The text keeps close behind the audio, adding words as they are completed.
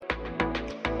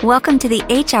Welcome to the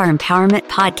HR Empowerment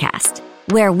Podcast,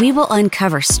 where we will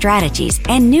uncover strategies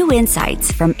and new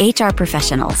insights from HR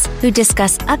professionals who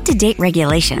discuss up-to-date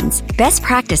regulations, best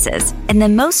practices, and the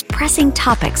most pressing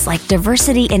topics like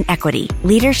diversity and equity,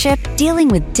 leadership, dealing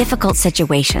with difficult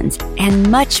situations,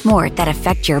 and much more that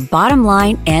affect your bottom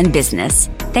line and business.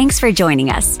 Thanks for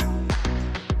joining us.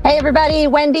 Hey everybody,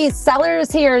 Wendy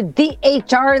Sellers here, the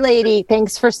HR lady.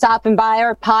 Thanks for stopping by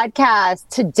our podcast.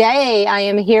 Today, I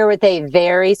am here with a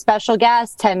very special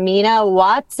guest, Tamina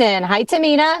Watson. Hi,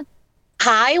 Tamina.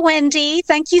 Hi, Wendy.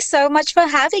 Thank you so much for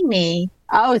having me.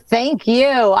 Oh, thank you.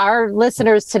 Our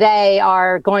listeners today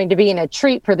are going to be in a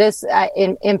treat for this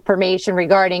information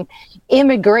regarding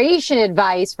immigration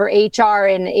advice for HR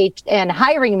and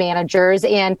hiring managers.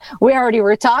 And we already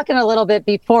were talking a little bit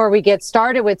before we get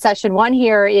started with session one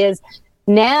here is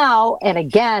now, and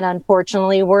again,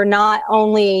 unfortunately, we're not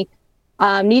only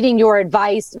needing your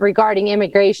advice regarding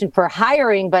immigration for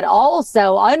hiring, but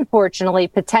also, unfortunately,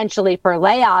 potentially for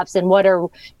layoffs and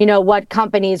what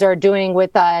companies are doing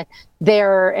with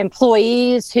their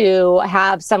employees who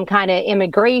have some kind of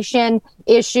immigration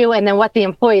issue, and then what the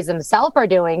employees themselves are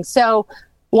doing. So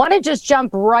want to just jump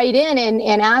right in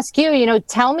and ask you,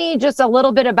 tell me just a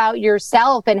little bit about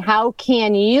yourself and how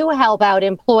can you help out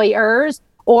employers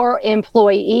or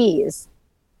employees?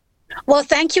 Well,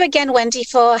 thank you again, Wendy,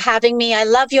 for having me. I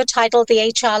love your title, the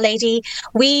HR lady.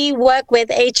 We work with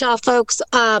HR folks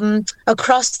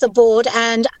across the board,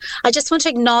 and I just want to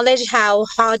acknowledge how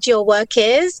hard your work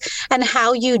is and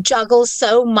how you juggle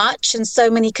so much and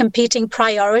so many competing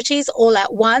priorities all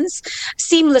at once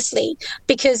seamlessly,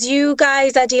 because you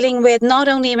guys are dealing with not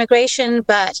only immigration,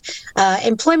 but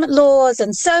employment laws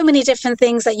and so many different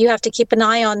things that you have to keep an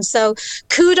eye on. So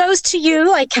kudos to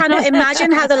you. I cannot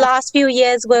imagine how the last few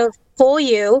years were for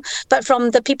you, but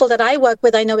from the people that I work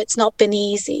with, I know it's not been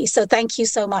easy. So thank you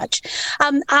so much.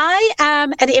 I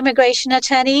am an immigration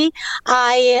attorney.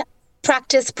 I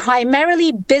practice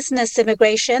primarily business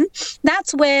immigration.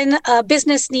 That's when a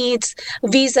business needs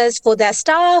visas for their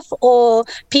staff or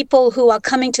people who are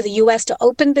coming to the US to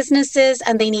open businesses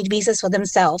and they need visas for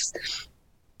themselves.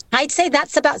 I'd say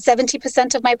that's about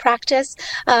 70% of my practice.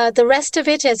 The rest of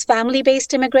it is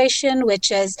family-based immigration,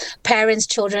 which is parents,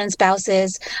 children,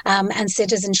 spouses, and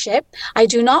citizenship. I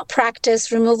do not practice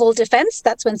removal defense.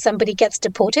 That's when somebody gets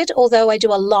deported, although I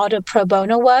do a lot of pro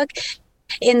bono work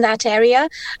in that area.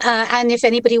 And if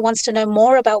anybody wants to know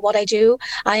more about what I do,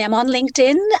 I am on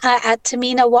LinkedIn at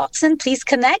Tamina Watson. Please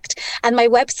connect. And my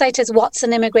website is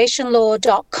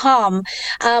watsonimmigrationlaw.com.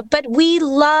 But we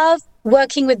love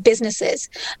working with businesses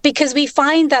because we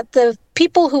find that the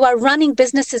people who are running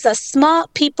businesses are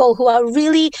smart people who are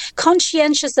really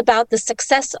conscientious about the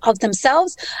success of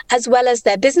themselves, as well as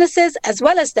their businesses, as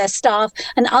well as their staff,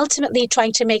 and ultimately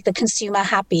trying to make the consumer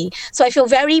happy. So I feel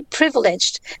very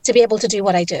privileged to be able to do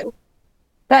what I do.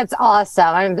 That's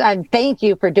awesome. I'm thank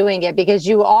you for doing it because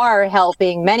you are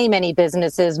helping many, many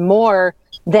businesses more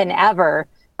than ever.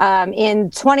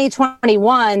 In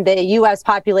 2021, the U.S.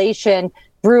 population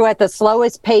grew at the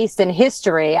slowest pace in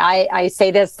history. I say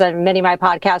this, and many of my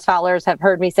podcast followers have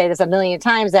heard me say this a million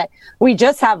times, that we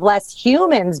just have less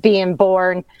humans being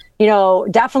born,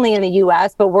 definitely in the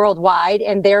US, but worldwide.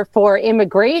 And therefore,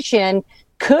 immigration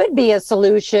could be a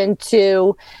solution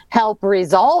to help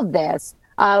resolve this.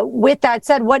 With that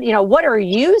said, what are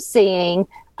you seeing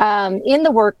in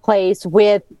the workplace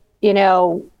with, in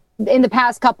the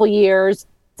past couple of years,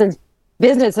 since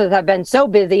businesses have been so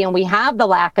busy and we have the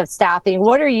lack of staffing?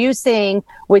 What are you seeing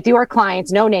with your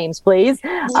clients, no names please,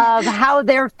 of how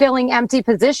they're filling empty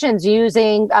positions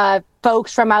using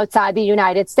folks from outside the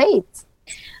United States?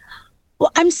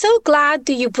 Well, I'm so glad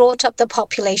that you brought up the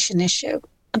population issue,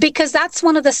 because that's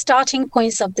one of the starting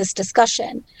points of this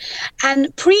discussion.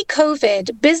 And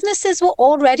pre-COVID, businesses were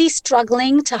already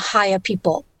struggling to hire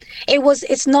people.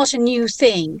 It's not a new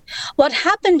thing. What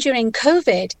happened during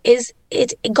COVID is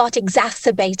it got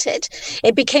exacerbated.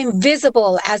 It became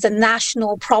visible as a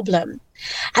national problem.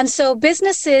 And so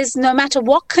businesses, no matter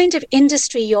what kind of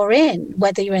industry you're in,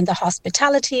 whether you're in the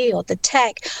hospitality or the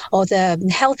tech or the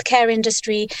healthcare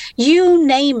industry, you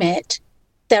name it,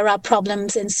 there are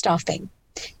problems in staffing.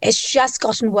 It's just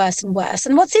gotten worse and worse.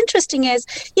 And what's interesting is,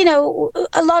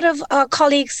 a lot of our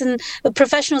colleagues and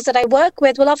professionals that I work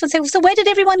with will often say, well, so where did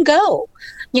everyone go?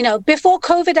 Before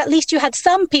COVID, at least you had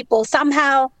some people.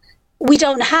 Somehow we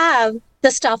don't have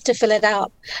the staff to fill it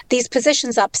up, these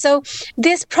positions up. So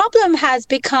this problem has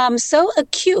become so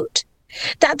acute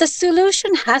that the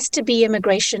solution has to be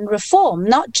immigration reform,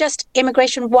 not just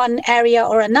immigration one area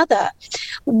or another.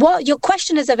 Your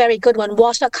question is a very good one.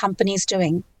 What are companies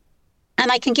doing?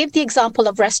 And I can give the example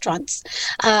of restaurants.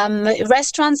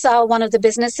 Restaurants are one of the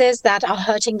businesses that are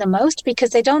hurting the most because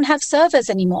they don't have servers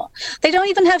anymore. They don't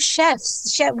even have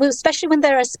chefs, especially when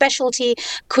they're a specialty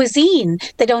cuisine.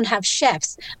 They don't have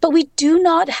chefs. But we do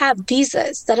not have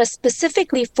visas that are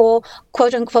specifically for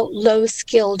quote unquote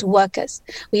low-skilled workers.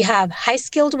 We have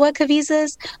high-skilled worker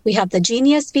visas. We have the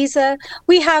Genius visa.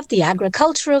 We have the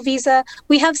agricultural visa.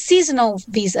 We have seasonal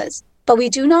visas. But we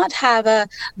do not have a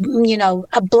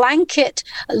blanket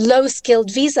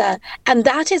low-skilled visa. And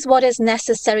that is what is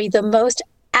necessary the most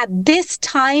at this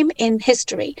time in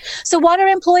history. So what are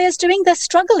employers doing? They're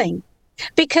struggling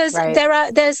because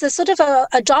there's a sort of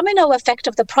a domino effect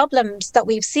of the problems that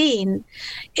we've seen.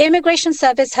 Immigration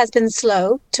Service has been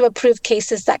slow to approve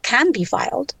cases that can be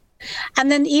filed. And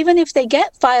then even if they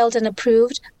get filed and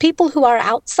approved, people who are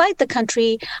outside the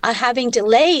country are having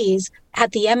delays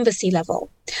at the embassy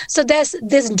level. So there's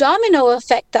this domino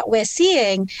effect that we're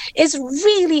seeing is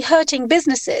really hurting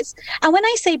businesses. And when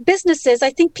I say businesses, I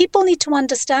think people need to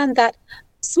understand that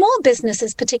small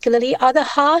businesses particularly are the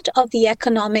heart of the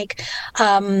economic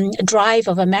drive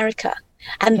of America.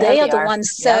 And they are the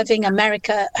ones serving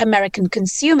American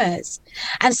consumers.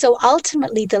 And so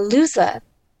ultimately the loser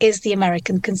is the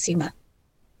American consumer.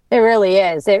 It really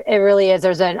is. It really is.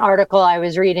 There's an article I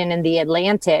was reading in The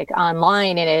Atlantic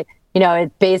online, and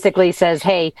it basically says,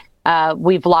 hey,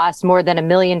 we've lost more than 1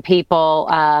 million people,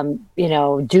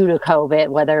 due to COVID,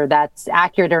 whether that's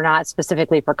accurate or not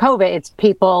specifically for COVID. It's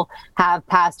people have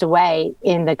passed away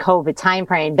in the COVID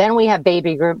timeframe. Then we have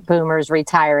baby boomers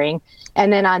retiring.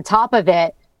 And then on top of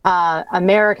it,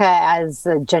 America as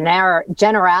a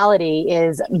generality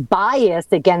is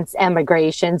biased against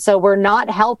immigration. So we're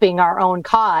not helping our own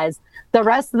cause. The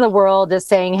rest of the world is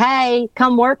saying, hey,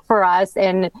 come work for us.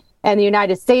 And the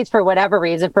United States, for whatever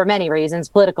reason, for many reasons,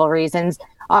 political reasons,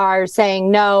 are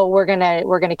saying, no, we're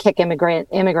gonna kick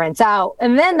immigrants out.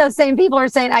 And then those same people are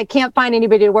saying, I can't find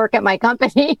anybody to work at my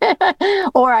company,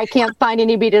 or I can't find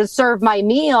anybody to serve my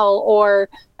meal, or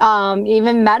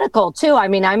even medical too. I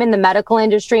mean, I'm in the medical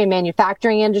industry and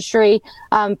manufacturing industry.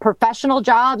 Professional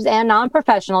jobs and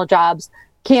non-professional jobs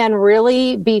can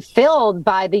really be filled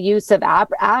by the use of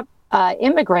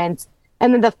immigrants.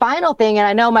 And then the final thing, and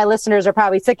I know my listeners are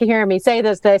probably sick of hearing me say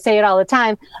this, because I say it all the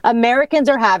time, Americans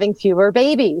are having fewer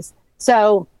babies.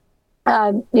 So,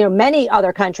 many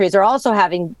other countries are also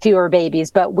having fewer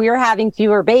babies, but we're having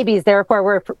fewer babies.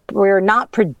 Therefore, we're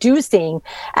not producing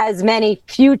as many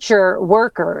future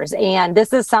workers. And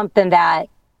this is something that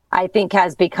I think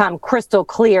has become crystal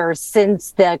clear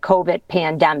since the COVID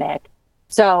pandemic.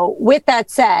 So with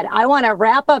that said, I want to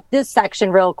wrap up this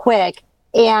section real quick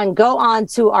and go on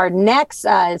to our next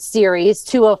series,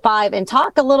 205, and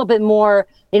talk a little bit more,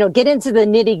 get into the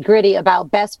nitty gritty about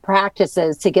best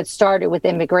practices to get started with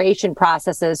immigration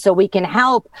processes so we can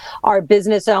help our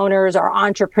business owners, our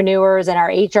entrepreneurs, and our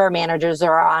HR managers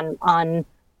are on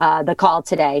the call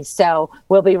today. So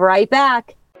we'll be right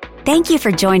back. Thank you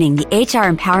for joining the HR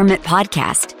Empowerment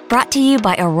Podcast, brought to you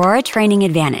by Aurora Training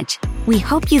Advantage. We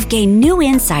hope you've gained new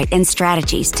insight and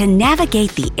strategies to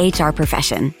navigate the HR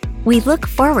profession. We look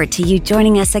forward to you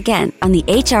joining us again on the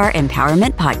HR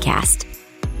Empowerment Podcast.